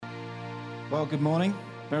Well, good morning.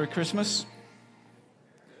 Merry Christmas.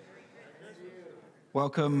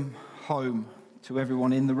 Welcome home to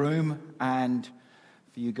everyone in the room and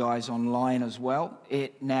for you guys online as well.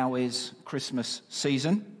 It now is Christmas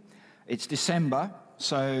season. It's December,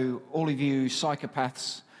 so all of you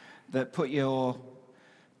psychopaths that put your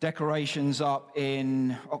decorations up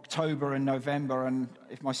in October and November, and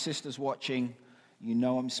if my sister's watching, you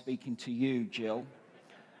know I'm speaking to you, Jill.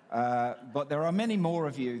 But there are many more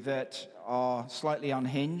of you that are slightly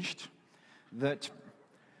unhinged, that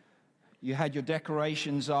you had your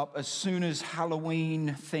decorations up as soon as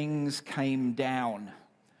Halloween things came down.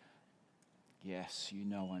 Yes, you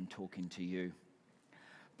know I'm talking to you.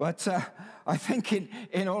 But I think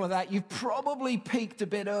in all of that, you've probably peaked a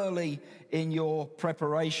bit early in your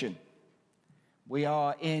preparation. We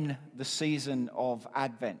are in the season of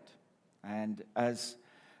Advent. And as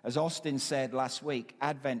Austin said last week,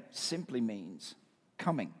 Advent simply means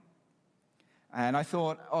coming. And I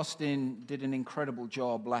thought Austin did an incredible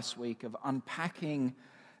job last week of unpacking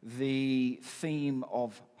the theme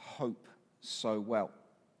of hope so well,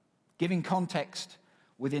 giving context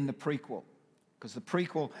within the prequel, because the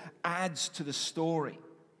prequel adds to the story,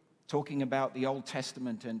 talking about the Old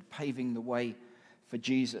Testament and paving the way for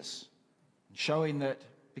Jesus, showing that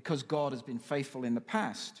because God has been faithful in the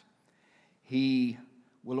past, he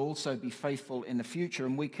will also be faithful in the future,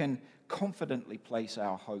 and we can confidently place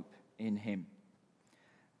our hope in him.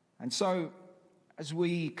 And so, as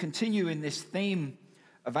we continue in this theme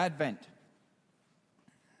of Advent,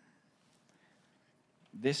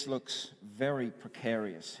 this looks very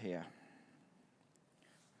precarious here.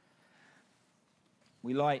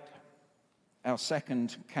 We light our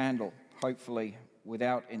second candle, hopefully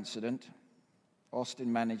without incident.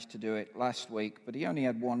 Austin managed to do it last week, but he only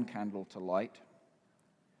had one candle to light.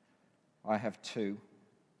 I have two.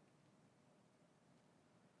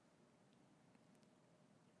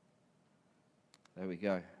 There we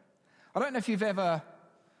go. I don't know if you've ever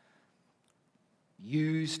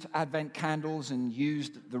used Advent candles and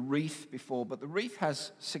used the wreath before, but the wreath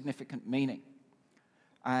has significant meaning.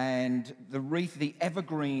 And the wreath, the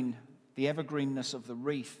evergreenness of the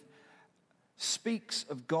wreath speaks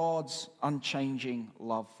of God's unchanging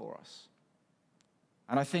love for us.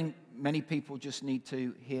 And I think many people just need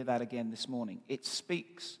to hear that again this morning. It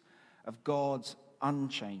speaks of God's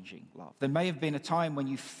unchanging love. There may have been a time when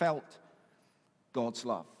you felt God's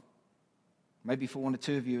love. Maybe for one or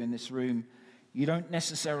two of you in this room, you don't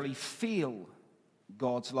necessarily feel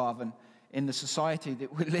God's love. And in the society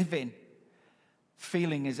that we live in,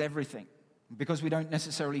 feeling is everything. Because we don't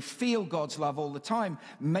necessarily feel God's love all the time,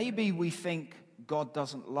 maybe we think God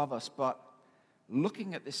doesn't love us. But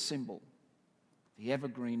looking at this symbol, the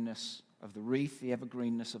evergreenness of the wreath, the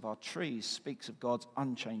evergreenness of our trees speaks of God's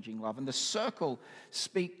unchanging love. And the circle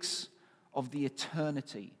speaks of the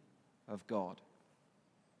eternity of God.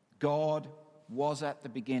 God was at the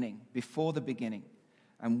beginning, before the beginning,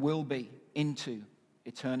 and will be into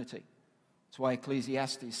eternity. That's why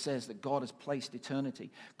Ecclesiastes says that God has placed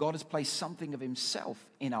eternity. God has placed something of himself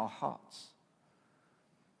in our hearts.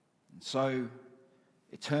 And so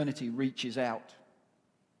eternity reaches out,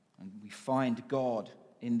 and we find God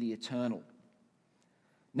in the eternal.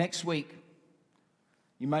 Next week,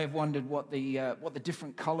 you may have wondered what the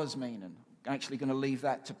different colors mean, and I'm actually going to leave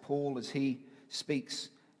that to Paul as he speaks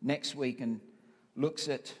next week and looks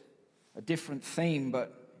at a different theme,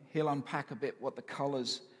 but he'll unpack a bit what the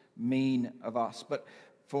colors mean of us, but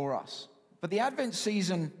for us. But the Advent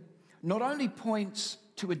season not only points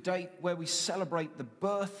to a date where we celebrate the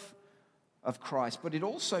birth of Christ, but it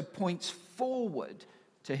also points forward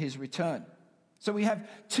to his return. So we have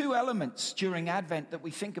two elements during Advent that we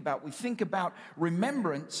think about. We think about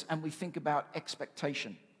remembrance and we think about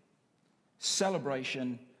expectation,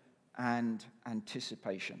 celebration and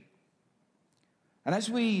anticipation. And as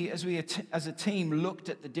we as a team looked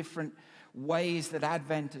at the different ways that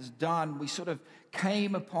Advent has done, we sort of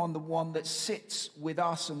came upon the one that sits with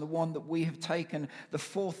us and the one that we have taken, the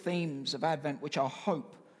four themes of Advent, which are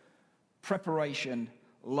hope, preparation,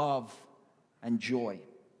 love, and joy.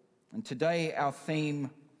 And today our theme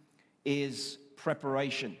is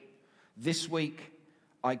preparation. This week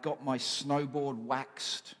I got my snowboard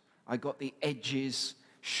waxed. I got the edges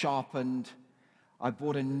sharpened. I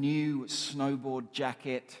bought a new snowboard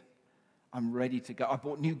jacket. I'm ready to go. I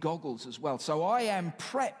bought new goggles as well. So I am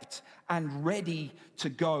prepped and ready to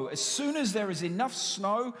go. As soon as there is enough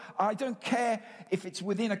snow, I don't care if it's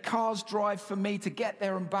within a car's drive for me to get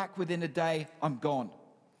there and back within a day, I'm gone.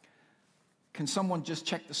 Can someone just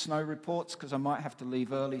check the snow reports? Because I might have to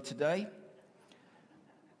leave early today.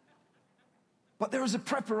 But there is a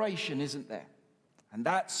preparation, isn't there? And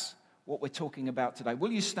that's what we're talking about today.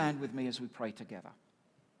 Will you stand with me as we pray together?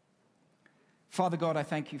 Father God, I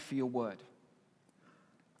thank you for your word.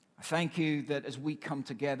 I thank you that as we come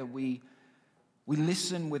together, we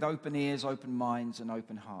listen with open ears, open minds, and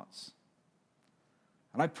open hearts.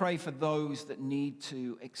 And I pray for those that need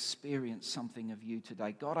to experience something of you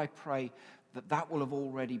today. God, I pray that that will have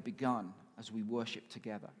already begun as we worship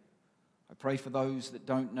together. I pray for those that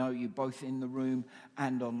don't know you, both in the room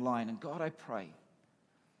and online. And God, I pray,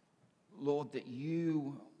 Lord, that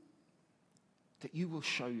you will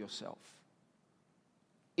show yourself,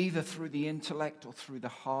 either through the intellect or through the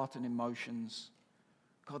heart and emotions.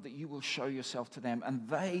 God, that you will show yourself to them, and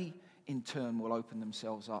they, in turn, will open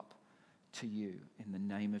themselves up to you in the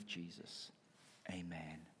name of Jesus.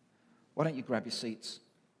 Amen. Why don't you grab your seats?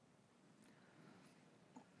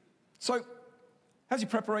 So, how's your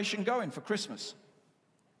preparation going for Christmas?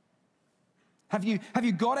 Have you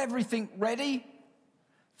got everything ready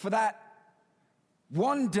for that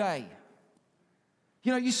one day?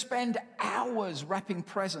 You know, you spend hours wrapping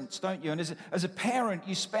presents, don't you? And as a parent,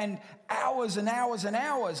 you spend hours and hours and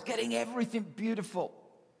hours getting everything beautiful.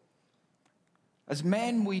 As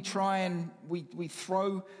men, we try and we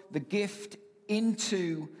throw the gift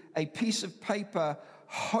into a piece of paper,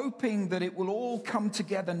 hoping that it will all come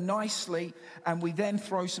together nicely, and we then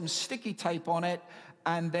throw some sticky tape on it,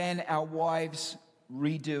 and then our wives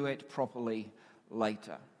redo it properly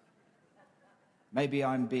later. Maybe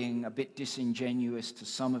I'm being a bit disingenuous to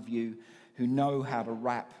some of you who know how to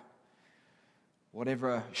wrap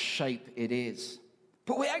whatever shape it is.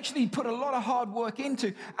 But we actually put a lot of hard work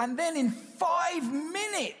into, and then in 5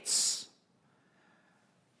 minutes,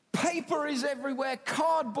 paper is everywhere,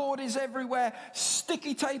 cardboard is everywhere,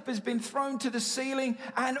 sticky tape has been thrown to the ceiling,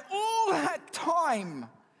 and all that time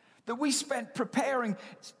that we spent preparing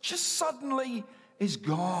just suddenly is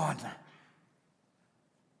gone.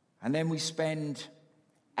 And then we spend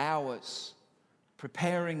hours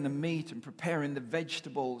preparing the meat and preparing the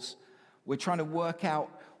vegetables. We're trying to work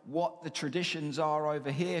out what the traditions are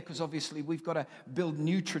over here, because obviously we've got to build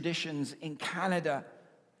new traditions in Canada.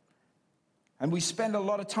 And we spend a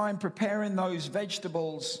lot of time preparing those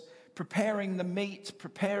vegetables, preparing the meat,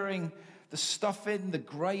 preparing the stuffing, the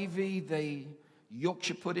gravy, the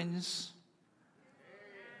Yorkshire puddings.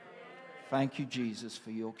 Thank you, Jesus,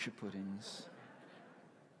 for Yorkshire puddings.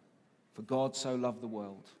 For God so loved the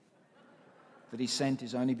world that he sent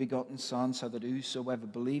his only begotten Son, so that whosoever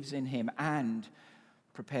believes in him and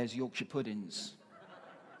prepares Yorkshire puddings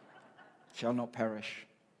shall not perish.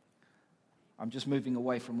 I'm just moving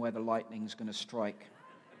away from where the lightning's going to strike.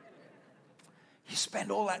 You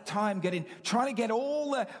spend all that time trying to get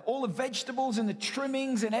all the vegetables and the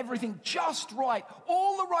trimmings and everything just right,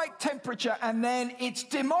 all the right temperature, and then it's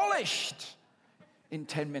demolished in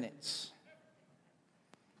 10 minutes.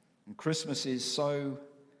 And Christmas is so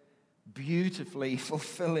beautifully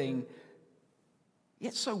fulfilling,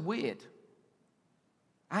 yet so weird.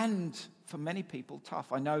 And for many people,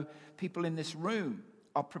 tough. I know people in this room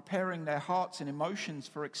are preparing their hearts and emotions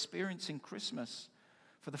for experiencing Christmas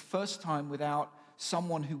for the first time without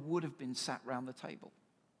someone who would have been sat round the table.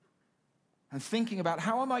 And thinking about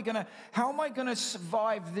how am I going to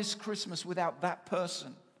survive this Christmas without that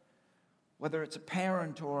person? Whether it's a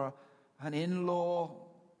parent or an in-law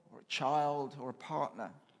or a child or a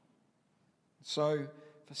partner. So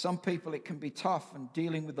for some people it can be tough, and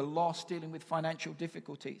dealing with the loss, dealing with financial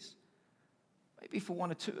difficulties. Maybe for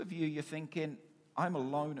one or two of you, you're thinking, I'm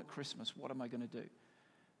alone at Christmas, what am I going to do?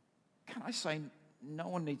 Can I say, no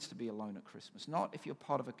one needs to be alone at Christmas, not if you're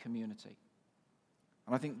part of a community.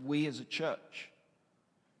 And I think we as a church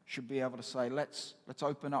should be able to say, let's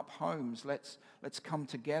open up homes, let's come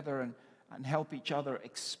together and help each other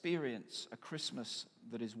experience a Christmas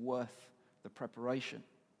that is worth the preparation.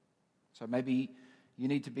 So maybe we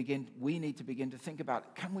need to begin to think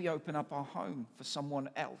about, can we open up our home for someone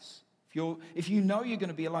else? If you know you're going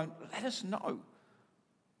to be alone, let us know.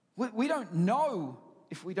 We don't know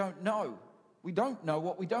if we don't know. We don't know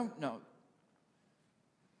what we don't know.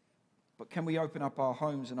 But can we open up our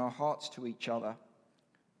homes and our hearts to each other?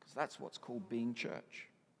 Because that's what's called being church.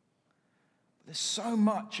 There's so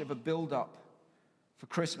much of a build-up for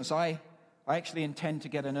Christmas. I actually intend to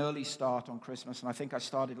get an early start on Christmas, and I think I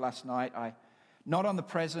started last night. Not on the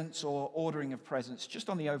presents or ordering of presents, just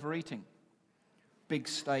on the overeating. Big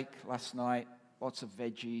steak last night, lots of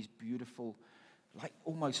veggies, beautiful, like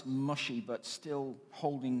almost mushy, but still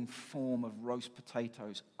holding form of roast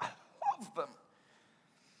potatoes. I love them.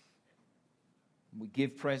 We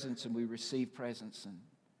give presents and we receive presents, and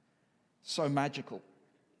so magical.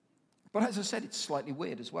 But as I said, it's slightly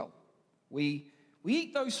weird as well. We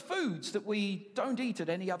eat those foods that we don't eat at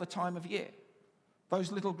any other time of year.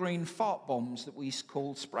 Those little green fart bombs that we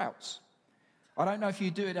call sprouts. I don't know if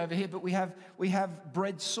you do it over here, but we have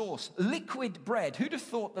bread sauce, liquid bread. Who'd have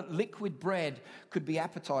thought that liquid bread could be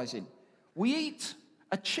appetizing? We eat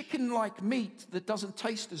a chicken-like meat that doesn't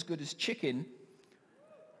taste as good as chicken,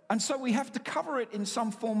 and so we have to cover it in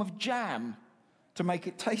some form of jam to make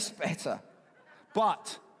it taste better.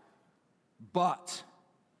 But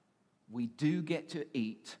we do get to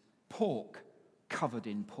eat pork covered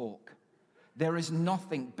in pork. There is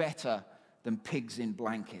nothing better than pigs in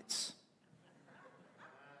blankets.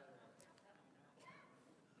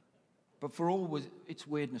 But for all its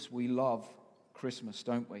weirdness, we love Christmas,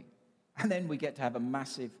 don't we? And then we get to have a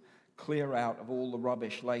massive clear out of all the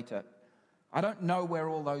rubbish later. I don't know where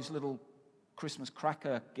all those little Christmas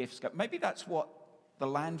cracker gifts go. Maybe that's what the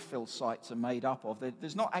landfill sites are made up of.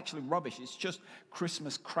 There's not actually rubbish. It's just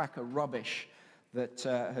Christmas cracker rubbish that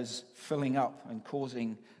is filling up and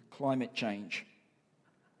causing climate change.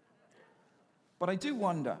 But I do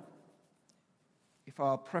wonder if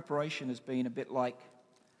our preparation has been a bit like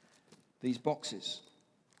these boxes,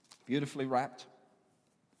 beautifully wrapped.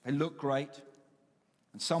 They look great,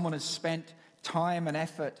 and someone has spent time and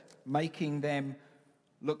effort making them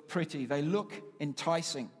look pretty. They look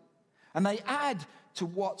enticing, and they add to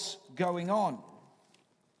what's going on.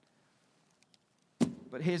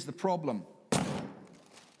 But here's the problem.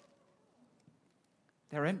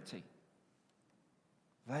 They're empty.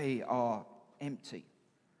 They are empty.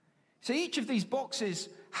 See, each of these boxes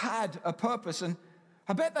had a purpose, and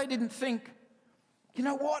I bet they didn't think, you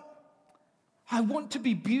know what? I want to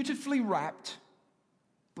be beautifully wrapped,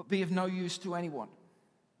 but be of no use to anyone.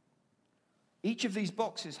 Each of these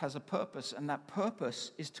boxes has a purpose, and that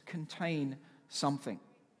purpose is to contain something.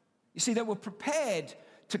 You see, they were prepared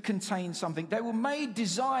to contain something. They were made,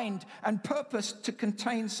 designed, and purposed to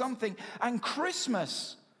contain something. And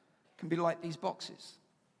Christmas can be like these boxes.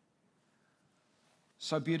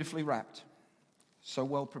 So beautifully wrapped, so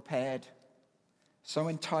well prepared, so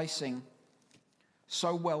enticing,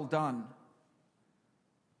 so well done,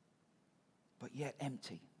 but yet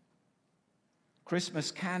empty.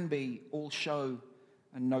 Christmas can be all show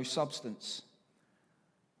and no substance.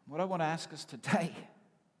 What I want to ask us today,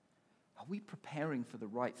 are we preparing for the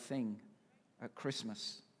right thing at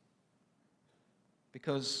Christmas?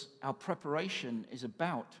 Because our preparation is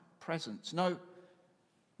about presents. No,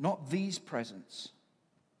 not these presents,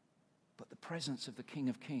 but the presence of the King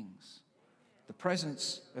of Kings, the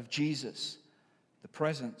presence of Jesus, the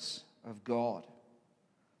presence of God.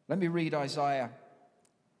 Let me read Isaiah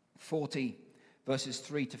 40, verses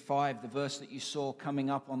 3 to 5, the verse that you saw coming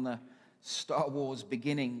up on the Star Wars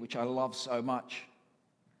beginning, which I love so much.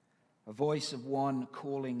 A voice of one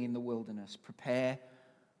calling in the wilderness, prepare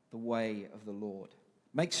the way of the Lord.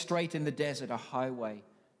 Make straight in the desert a highway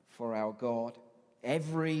for our God.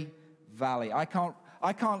 Every valley. I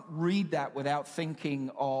can't read that without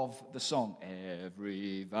thinking of the song,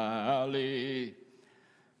 Every Valley.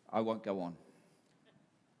 I won't go on.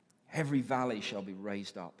 Every valley shall be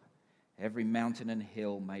raised up, every mountain and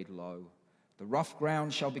hill made low. The rough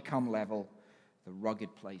ground shall become level, the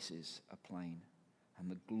rugged places a plain. And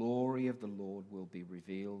the glory of the Lord will be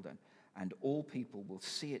revealed, and all people will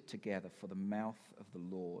see it together, for the mouth of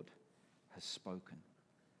the Lord has spoken.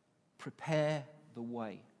 Prepare the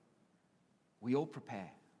way. We all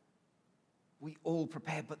prepare. We all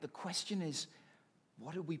prepare, but the question is,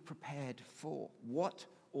 what are we prepared for? What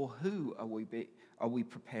or who are we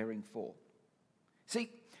preparing for? See,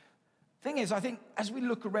 thing is, I think as we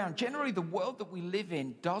look around, generally the world that we live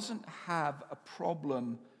in doesn't have a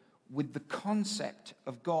problem with the concept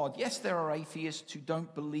of God. Yes, there are atheists who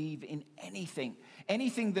don't believe in anything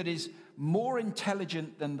that is more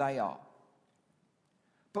intelligent than they are.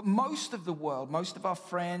 But most of the world, most of our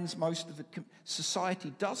friends, most of the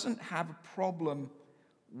society doesn't have a problem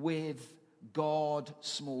with God,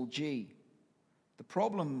 small g. The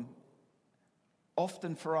problem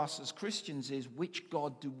often for us as Christians is, which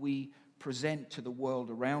God do we present to the world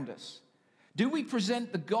around us? Do we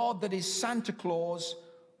present the God that is Santa Claus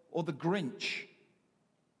or the Grinch?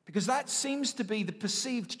 Because that seems to be the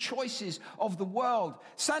perceived choices of the world.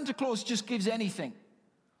 Santa Claus just gives anything.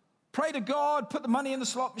 Pray to God, put the money in the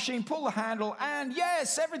slot machine, pull the handle, and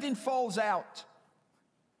yes, everything falls out.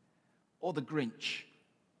 Or the Grinch.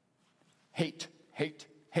 Hate, hate,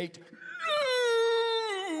 hate.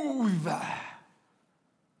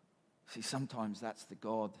 See, sometimes that's the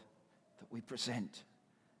God that we present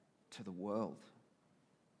to the world.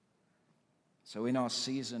 So in our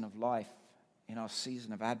season of life, in our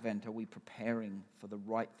season of Advent, are we preparing for the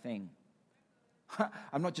right thing?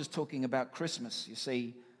 I'm not just talking about Christmas. You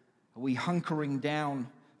see, are we hunkering down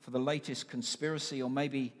for the latest conspiracy, or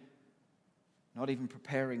maybe not even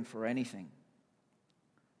preparing for anything?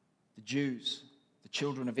 The Jews, the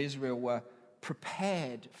children of Israel, were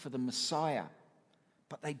prepared for the Messiah,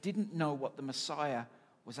 but they didn't know what the Messiah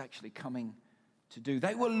was actually coming to do.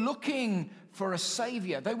 They were looking for a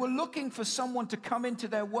savior. They were looking for someone to come into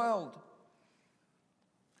their world.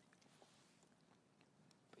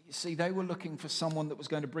 But you see, they were looking for someone that was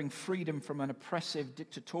going to bring freedom from an oppressive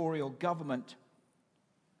dictatorial government.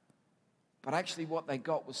 But actually what they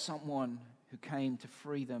got was someone who came to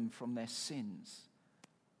free them from their sins.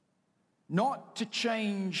 Not to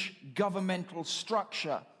change governmental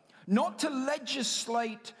structure, not to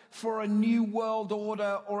legislate for a new world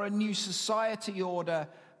order or a new society order,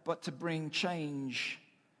 but to bring change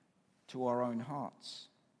to our own hearts.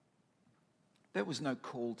 There was no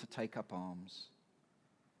call to take up arms.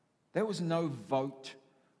 There was no vote.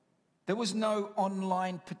 There was no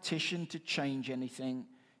online petition to change anything.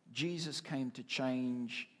 Jesus came to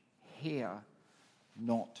change here,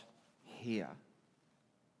 not here.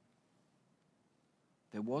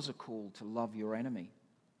 There was a call to love your enemy.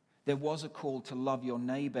 There was a call to love your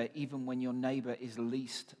neighbor, even when your neighbor is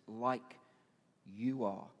least like you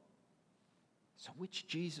are. So which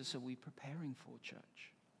Jesus are we preparing for, church?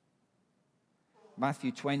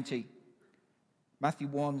 Matthew 20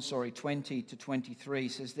 to 23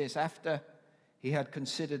 says this: after he had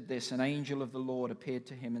considered this, an angel of the Lord appeared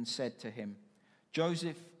to him and said to him,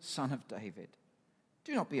 Joseph, son of David,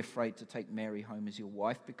 do not be afraid to take Mary home as your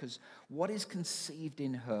wife, because what is conceived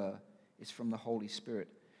in her is from the Holy Spirit.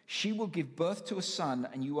 She will give birth to a son,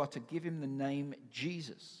 and you are to give him the name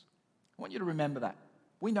Jesus. I want you to remember that.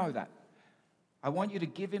 We know that. I want you to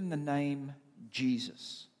give him the name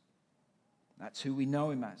Jesus. That's who we know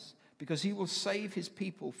him as, because he will save his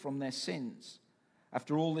people from their sins.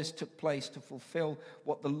 After all this took place to fulfill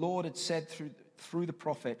what the Lord had said through the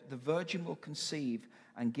prophet, the virgin will conceive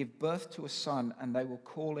and give birth to a son, and they will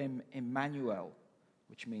call him Emmanuel,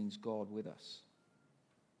 which means God with us.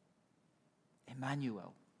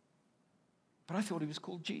 Emmanuel. But I thought he was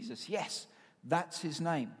called Jesus. Yes, that's his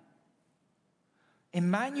name.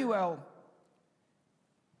 Emmanuel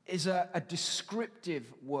is a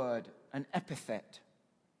descriptive word, an epithet.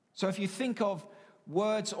 So if you think of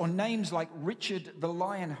words or names like Richard the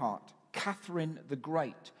Lionheart, Catherine the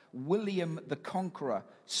Great, William the Conqueror,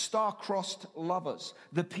 star-crossed lovers,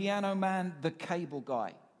 the piano man, the cable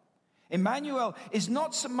guy. Emmanuel is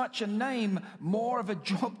not so much a name, more of a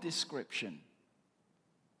job description.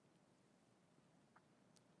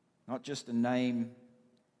 Not just a name,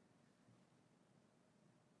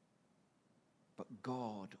 but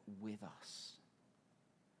God with us.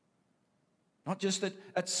 Not just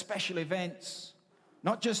at special events,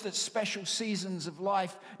 not just at special seasons of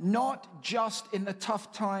life, not just in the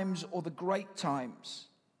tough times or the great times.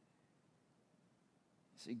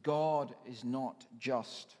 See, God is not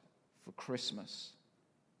just for Christmas.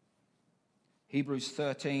 Hebrews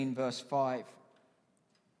 13, verse 5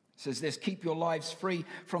 says this: keep your lives free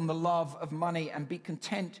from the love of money and be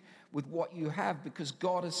content with what you have, because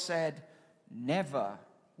God has said, never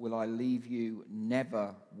will I leave you,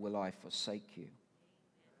 never will I forsake you.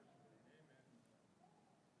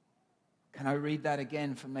 Can I read that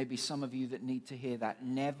again for maybe some of you that need to hear that?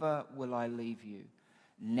 Never will I leave you.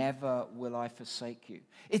 Never will I forsake you.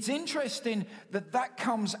 It's interesting that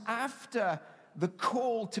comes after the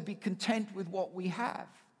call to be content with what we have.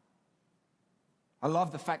 I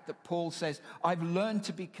love the fact that Paul says, I've learned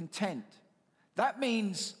to be content. That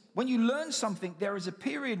means when you learn something, there is a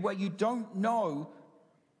period where you don't know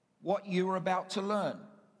what you're about to learn.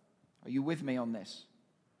 Are you with me on this?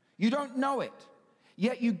 You don't know it.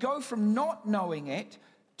 Yet you go from not knowing it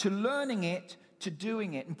to learning it to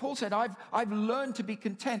doing it. And Paul said, I've learned to be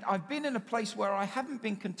content. I've been in a place where I haven't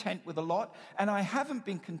been content with a lot, and I haven't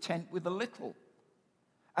been content with a little.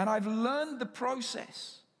 And I've learned the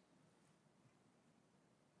process.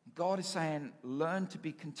 God is saying, learn to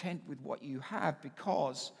be content with what you have,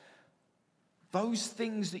 because those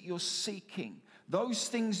things that you're seeking, those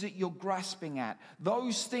things that you're grasping at,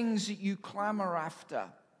 those things that you clamor after,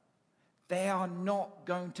 they are not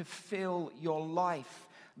going to fill your life.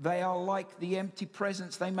 They are like the empty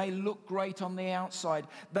presents. They may look great on the outside.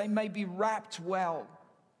 They may be wrapped well.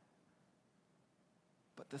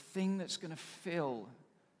 But the thing that's going to fill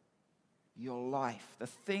your life, the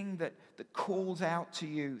thing that calls out to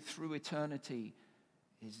you through eternity,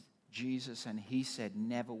 is Jesus. And he said,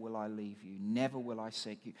 never will I leave you, never will I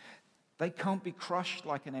forsake you. They can't be crushed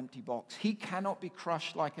like an empty box. He cannot be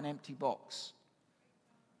crushed like an empty box.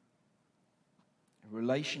 A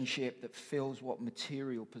relationship that fills what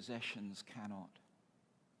material possessions cannot.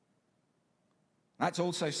 That's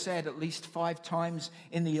also said at least 5 times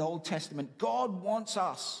in the Old Testament. God wants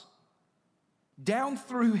us, down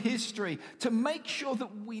through history, to make sure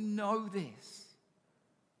that we know this.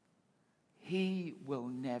 He will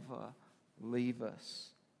never leave us.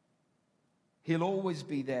 He'll always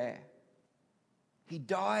be there. He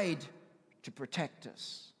died to protect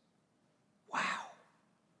us. Wow.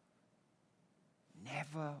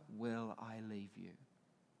 Never will I leave you.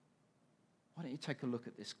 Why don't you take a look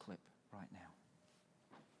at this clip right now?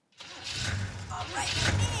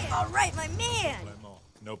 All right, my man.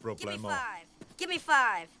 No problemo. Give me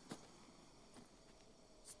 5.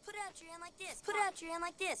 Just put out your hand like this. Put out your hand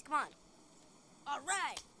like this. Come on. All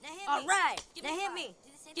right. Now hit me. All right. Now hit me.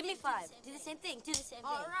 Give me 5. Do the same thing. Do the same thing.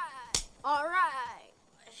 All right.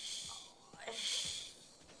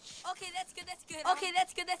 Okay, that's good. That's good. Up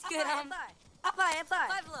high.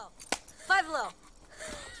 5 low. 5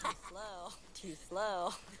 low. Too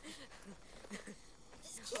slow.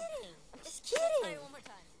 Just kidding.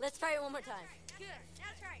 Let's try it one more time. Good.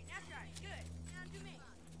 That's right. Good. Now do me.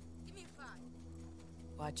 Give me 5.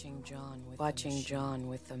 Watching John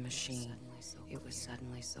with the machine, it was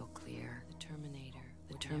suddenly so clear.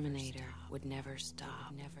 The Terminator would never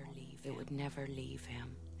stop. It would never leave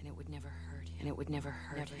him. And it would never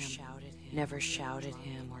hurt him. Never shouted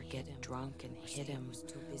him or get drunk and hit him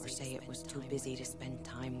or say it was too busy to spend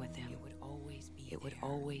time with him. It would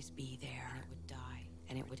always be there.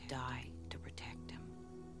 And it would die to protect him.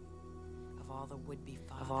 Of all the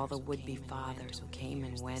would-be fathers who came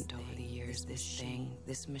and went over the years,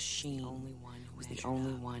 this machine was the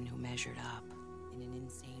only one who measured up.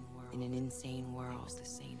 In an insane world,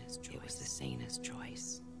 it was the sanest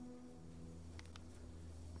choice.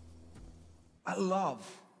 I love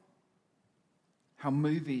how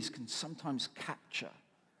movies can sometimes capture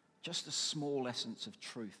just a small essence of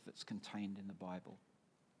truth that's contained in the Bible.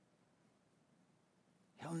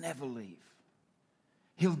 He'll never leave.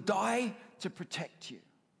 He'll die to protect you.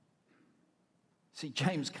 See,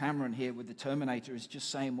 James Cameron here with the Terminator is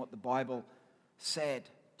just saying what the Bible said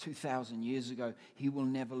 2,000 years ago. He will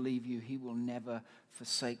never leave you. He will never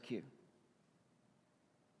forsake you.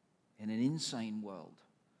 In an insane world,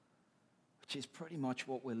 which is pretty much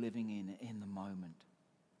what we're living in the moment.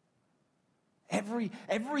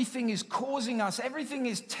 Everything is causing us, everything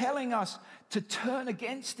is telling us to turn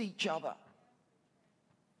against each other.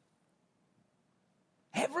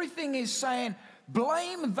 Everything is saying,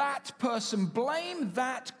 blame that person, blame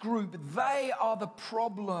that group. They are the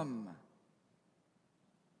problem.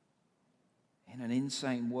 In an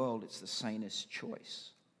insane world, it's the sanest choice.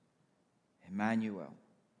 Emmanuel,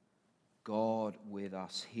 God with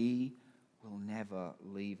us. He will never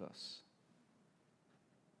leave us.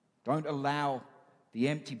 Don't allow the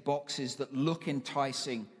empty boxes that look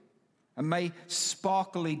enticing and may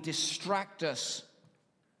sparkly distract us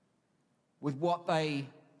with what they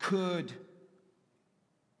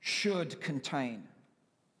should contain.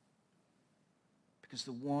 Because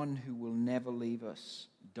the one who will never leave us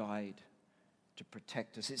died to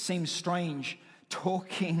protect us. It seems strange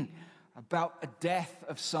talking about a death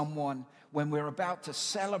of someone when we're about to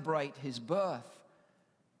celebrate his birth.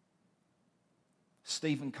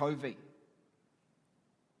 Stephen Covey,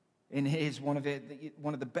 in his one of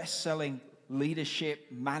the best-selling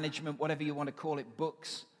leadership, management, whatever you want to call it,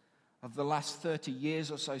 books of the last 30 years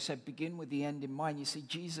or so, said, begin with the end in mind. You see,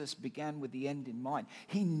 Jesus began with the end in mind.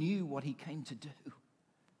 He knew what he came to do.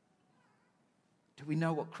 Do we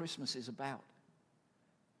know what Christmas is about?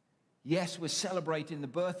 Yes, we're celebrating the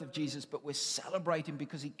birth of Jesus, but we're celebrating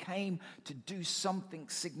because he came to do something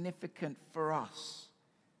significant for us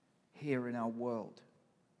here in our world.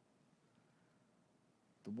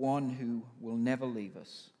 The one who will never leave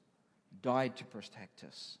us died to protect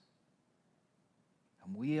us.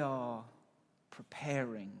 And we are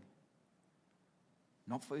preparing,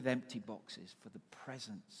 not for the empty boxes, for the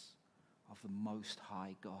presence of the Most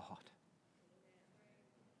High God.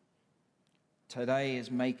 Today is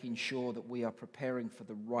making sure that we are preparing for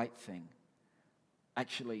the right thing,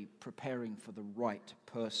 actually preparing for the right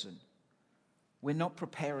person. We're not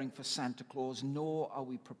preparing for Santa Claus, nor are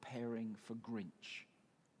we preparing for Grinch.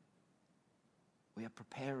 We are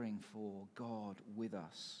preparing for God with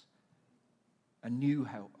us. A new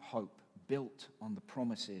hope built on the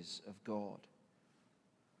promises of God.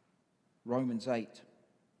 Romans 8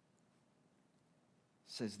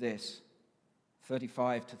 says this,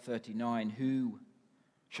 35 to 39, who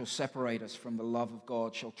shall separate us from the love of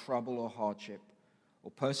God? Shall trouble or hardship, or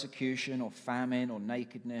persecution, or famine, or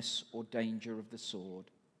nakedness, or danger of the sword?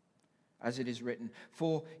 As it is written,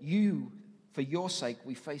 for For your sake,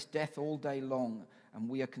 we face death all day long, and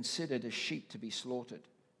we are considered as sheep to be slaughtered.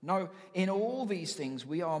 No, in all these things,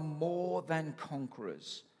 we are more than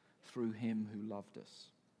conquerors through him who loved us.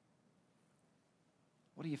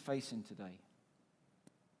 What are you facing today?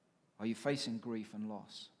 Are you facing grief and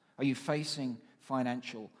loss? Are you facing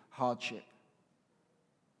financial hardship?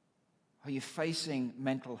 Are you facing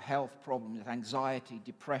mental health problems, anxiety,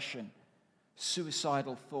 depression,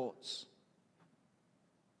 suicidal thoughts?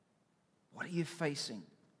 What are you facing?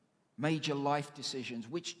 Major life decisions.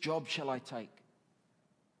 Which job shall I take?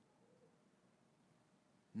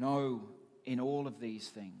 No, in all of these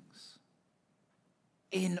things,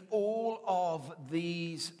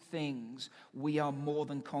 we are more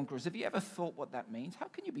than conquerors. Have you ever thought what that means? How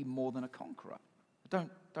can you be more than a conqueror? I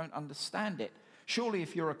don't understand it. Surely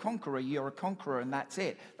if you're a conqueror and that's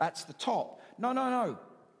it. That's the top. No.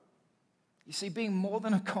 You see, being more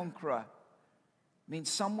than a conqueror means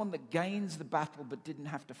someone that gains the battle but didn't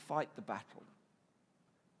have to fight the battle.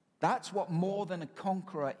 That's what more than a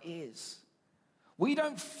conqueror is. We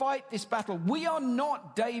don't fight this battle. We are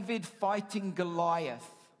not David fighting Goliath.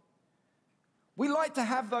 We like to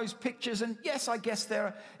have those pictures, and yes, I guess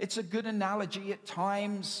it's a good analogy at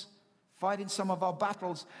times, fighting some of our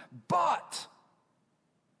battles. But,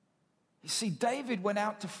 you see, David went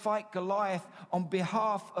out to fight Goliath on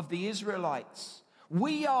behalf of the Israelites.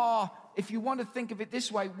 We are, if you want to think of it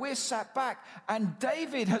this way, we're sat back, and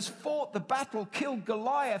David has fought the battle, killed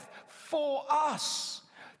Goliath for us.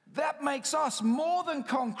 That makes us more than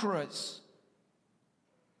conquerors.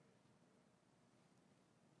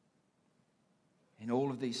 In all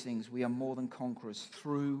of these things, we are more than conquerors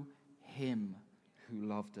through him who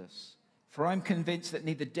loved us. For I'm convinced that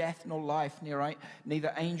neither death nor life,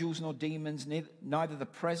 neither angels nor demons, neither the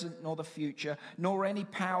present nor the future, nor any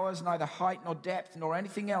powers, neither height nor depth, nor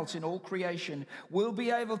anything else in all creation will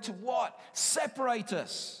be able to what? Separate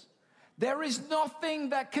us. There is nothing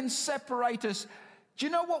that can separate us. Do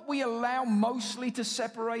you know what we allow mostly to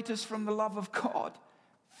separate us from the love of God?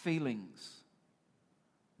 Feelings.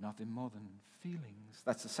 Nothing more than feelings.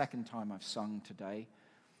 That's the second time I've sung today.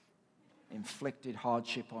 Inflicted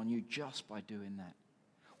hardship on you just by doing that.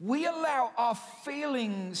 We allow our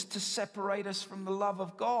feelings to separate us from the love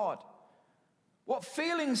of God. What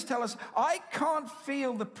feelings tell us? I can't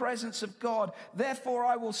feel the presence of God, therefore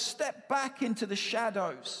I will step back into the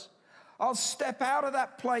shadows. I'll step out of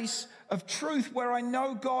that place of truth where I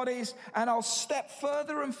know God is, and I'll step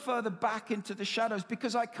further and further back into the shadows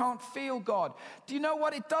because I can't feel God. Do you know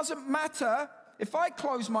what? It doesn't matter if I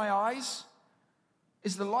close my eyes.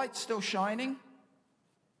 Is the light still shining?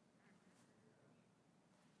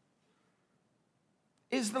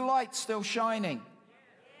 Is the light still shining?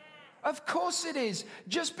 Of course it is.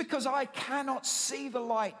 Just because I cannot see the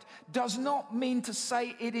light does not mean to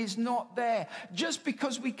say it is not there. Just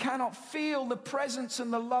because we cannot feel the presence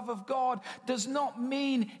and the love of God does not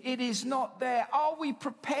mean it is not there. Are we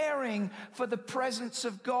preparing for the presence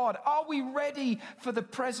of God? Are we ready for the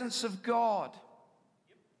presence of God?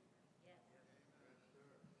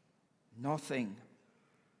 Nothing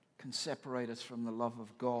can separate us from the love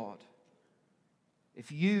of God.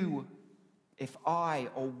 If you,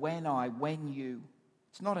 when you,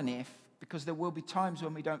 it's not an if, because there will be times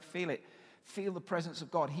when we don't feel it, feel the presence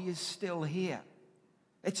of God. He is still here.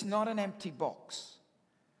 It's not an empty box.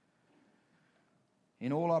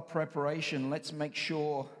 In all our preparation, let's make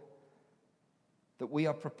sure that we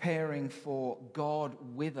are preparing for God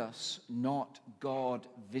with us, not God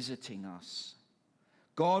visiting us.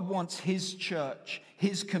 God wants his church,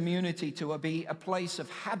 his community to be a place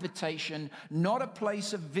of habitation, not a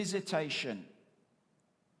place of visitation.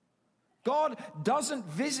 God doesn't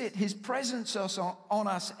visit his presence on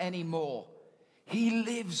us anymore. He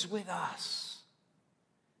lives with us.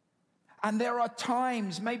 And there are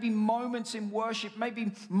times, maybe moments in worship,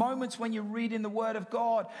 maybe moments when you read in the Word of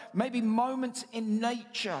God, maybe moments in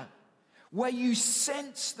nature where you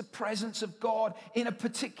sense the presence of God in a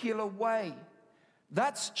particular way.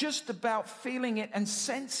 That's just about feeling it and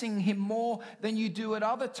sensing him more than you do at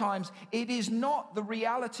other times. It is not the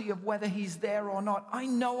reality of whether he's there or not. I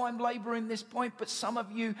know I'm laboring this point, but some of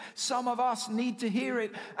us need to hear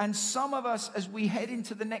it. And some of us, as we head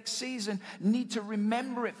into the next season, need to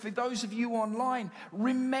remember it. For those of you online,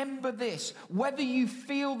 remember this. Whether you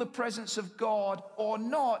feel the presence of God or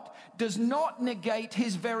not does not negate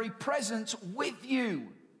his very presence with you.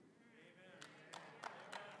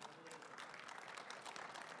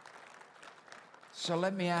 So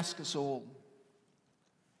let me ask us all,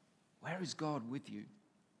 where is God with you?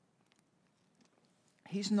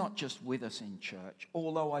 He's not just with us in church,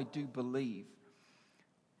 although I do believe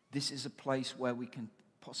this is a place where we can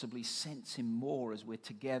possibly sense him more as we're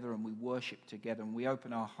together and we worship together and we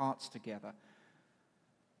open our hearts together.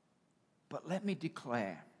 But let me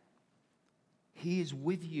declare, he is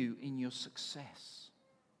with you in your success.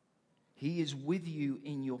 He is with you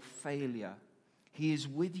in your failure. He is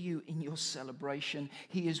with you in your celebration.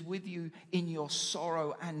 He is with you in your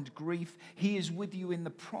sorrow and grief. He is with you in the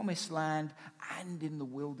promised land and in the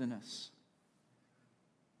wilderness.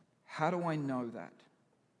 How do I know that?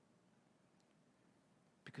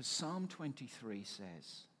 Because Psalm 23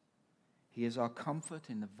 says, he is our comfort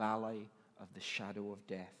in the valley of the shadow of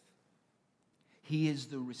death. He is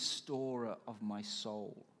the restorer of my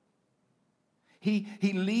soul. He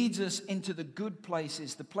leads us into the good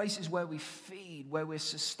places, the places where we feed, where we're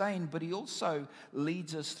sustained, but he also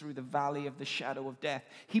leads us through the valley of the shadow of death.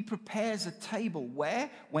 He prepares a table where?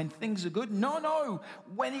 When things are good? No,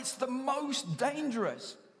 when it's the most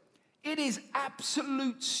dangerous. It is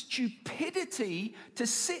absolute stupidity to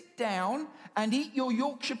sit down and eat your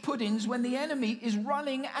Yorkshire puddings when the enemy is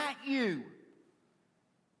running at you.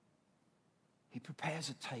 He prepares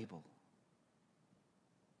a table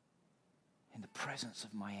in the presence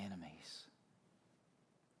of my enemies.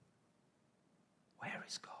 Where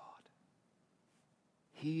is God?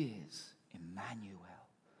 He is Emmanuel,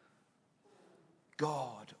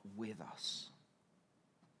 God with us.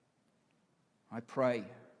 I pray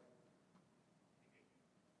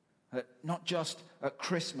that not just at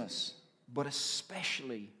Christmas, but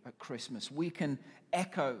especially at Christmas, we can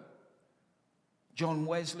echo John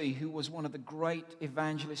Wesley, who was one of the great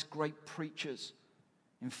evangelists, great preachers.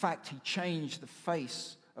 In fact, he changed the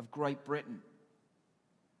face of Great Britain.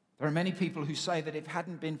 There are many people who say that if it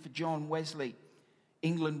hadn't been for John Wesley,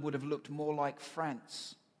 England would have looked more like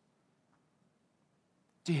France.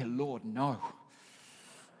 Dear Lord, no.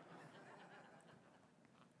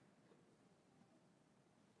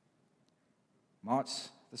 March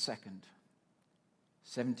the 2nd,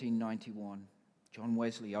 1791, John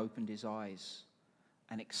Wesley opened his eyes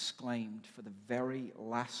and exclaimed for the very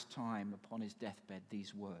last time upon his deathbed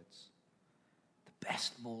these words. The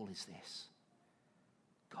best of all is this: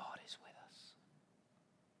 God is with us.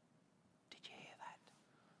 Did you hear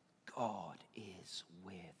that? God is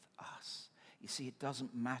with us. You see, it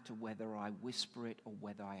doesn't matter whether I whisper it or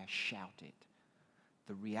whether I shout it.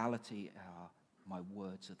 The reality are my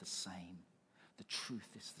words are the same. The truth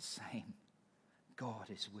is the same. God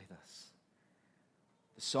is with us.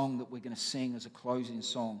 The song that we're going to sing as a closing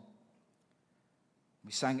song,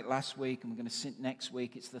 we sang it last week and we're going to sing it next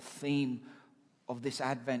week. It's the theme of this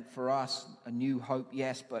Advent for us. A new hope,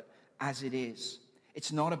 yes, but as it is.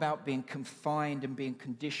 It's not about being confined and being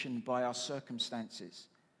conditioned by our circumstances.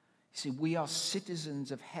 You see, we are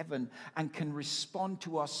citizens of heaven and can respond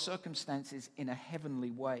to our circumstances in a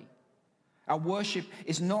heavenly way. Our worship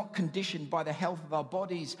is not conditioned by the health of our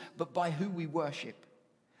bodies, but by who we worship.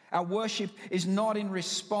 Our worship is not in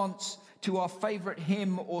response to our favorite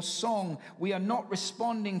hymn or song. We are not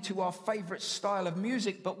responding to our favorite style of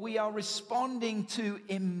music, but we are responding to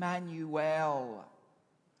Emmanuel,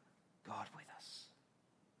 God with us.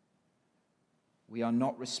 We are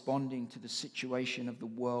not responding to the situation of the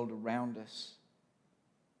world around us,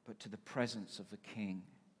 but to the presence of the King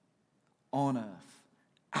on earth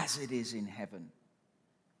as it is in heaven.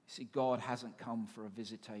 You see, God hasn't come for a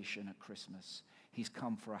visitation at Christmas. He's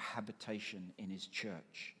come for a habitation in his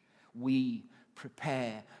church. We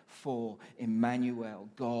prepare for Emmanuel,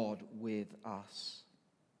 God with us.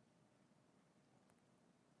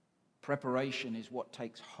 Preparation is what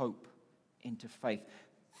takes hope into faith.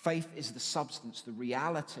 Faith is the substance, the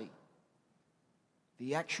reality,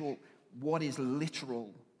 the actual, what is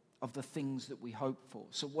literal of the things that we hope for.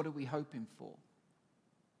 So what are we hoping for?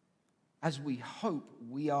 As we hope,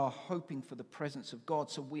 we are hoping for the presence of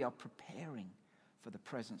God, so we are preparing for the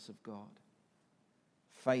presence of God.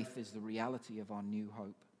 Faith is the reality of our new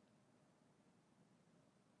hope.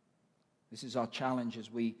 This is our challenge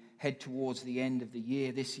as we head towards the end of the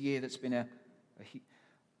year. This year that's been a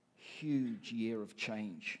huge year of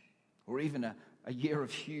change, or even a year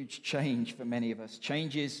of huge change for many of us.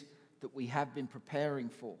 Changes that we have been preparing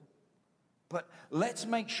for. But let's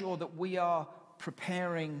make sure that we are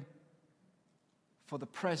preparing for the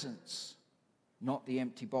presence, not the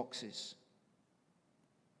empty boxes.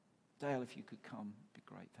 Dale, if you could come, it'd be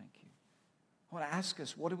great, thank you. I want to ask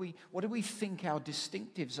us, what do we think our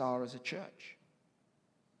distinctives are as a church?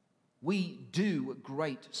 We do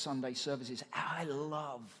great Sunday services. I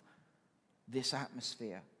love this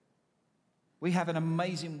atmosphere. We have an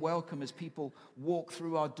amazing welcome as people walk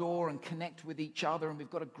through our door and connect with each other, and we've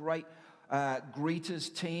got a great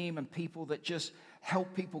greeters team and people that just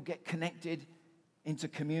help people get connected into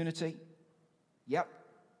community. Yep,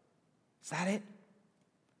 Is that it?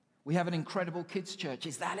 We have an incredible kids' church.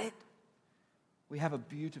 Is that it? We have a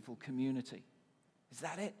beautiful community. Is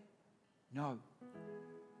that it? No.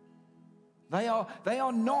 They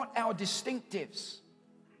are not our distinctives.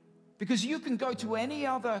 Because you can go to any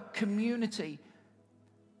other community,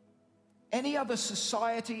 any other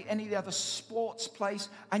society, any other sports place,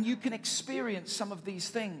 and you can experience some of these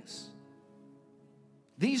things.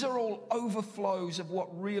 These are all overflows of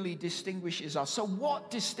what really distinguishes us. So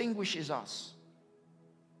what distinguishes us?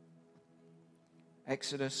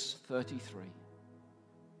 Exodus 33,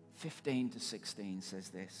 15 to 16 says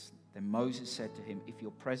this. Then Moses said to him, if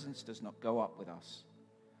your presence does not go up with us,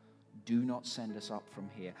 do not send us up from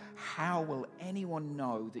here. How will anyone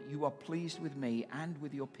know that you are pleased with me and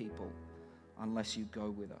with your people unless you go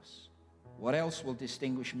with us? What else will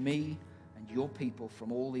distinguish me and your people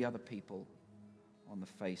from all the other people on the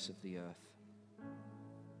face of the earth?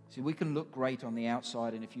 See, we can look great on the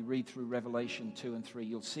outside, and if you read through Revelation 2 and 3,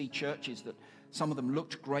 you'll see churches that some of them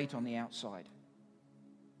looked great on the outside.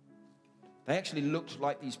 They actually looked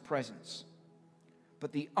like these presents.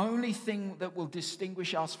 But the only thing that will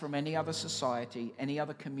distinguish us from any other society, any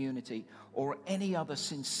other community, or any other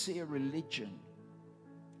sincere religion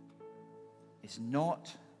is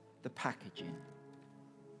not the packaging.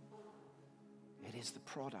 It is the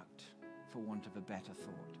product, for want of a better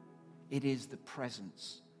thought. It is the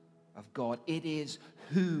presence of God. It is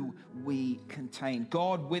who we contain.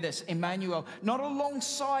 God with us, Emmanuel, not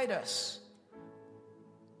alongside us,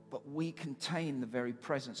 but we contain the very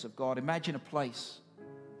presence of God. Imagine a place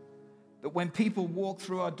that when people walk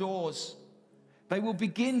through our doors, they will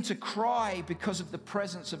begin to cry because of the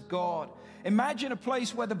presence of God. Imagine a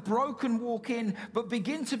place where the broken walk in, but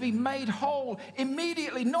begin to be made whole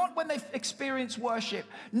immediately, not when they experience worship,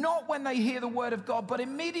 not when they hear the word of God, but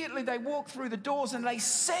immediately they walk through the doors and they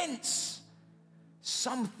sense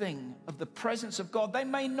something of the presence of God. They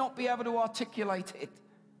may not be able to articulate it,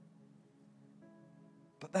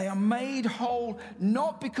 but they are made whole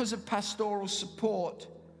not because of pastoral support,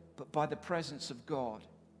 but by the presence of God.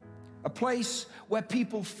 A place where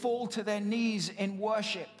people fall to their knees in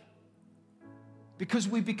worship because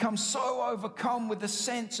we become so overcome with the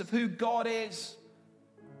sense of who God is.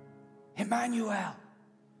 Emmanuel.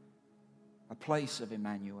 A place of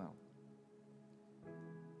Emmanuel.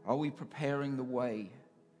 Are we preparing the way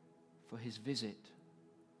for his visit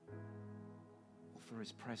or for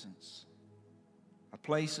his presence? A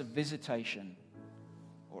place of visitation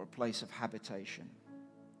or a place of habitation?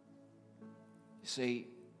 You see,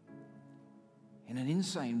 in an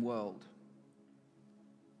insane world,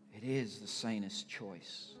 it is the sanest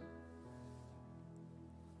choice.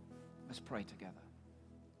 Let's pray together.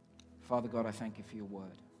 Father God, I thank you for your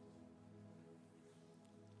word.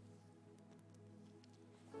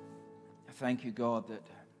 I thank you, God, that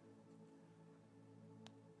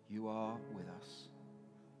you are with us.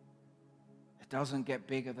 It doesn't get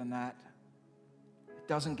bigger than that. It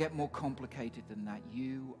doesn't get more complicated than that.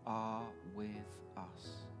 You are with us.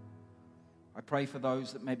 I pray for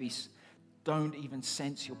those that maybe don't even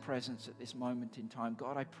sense your presence at this moment in time.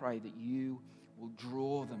 God, I pray that you will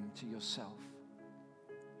draw them to yourself.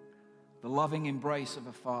 The loving embrace of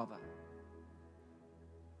a father.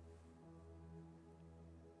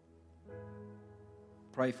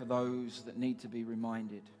 Pray for those that need to be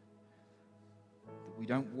reminded that we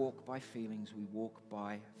don't walk by feelings, we walk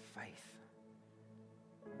by faith.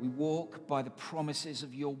 We walk by the promises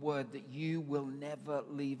of your word that you will never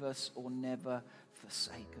leave us or never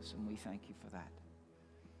forsake us, and we thank you for that.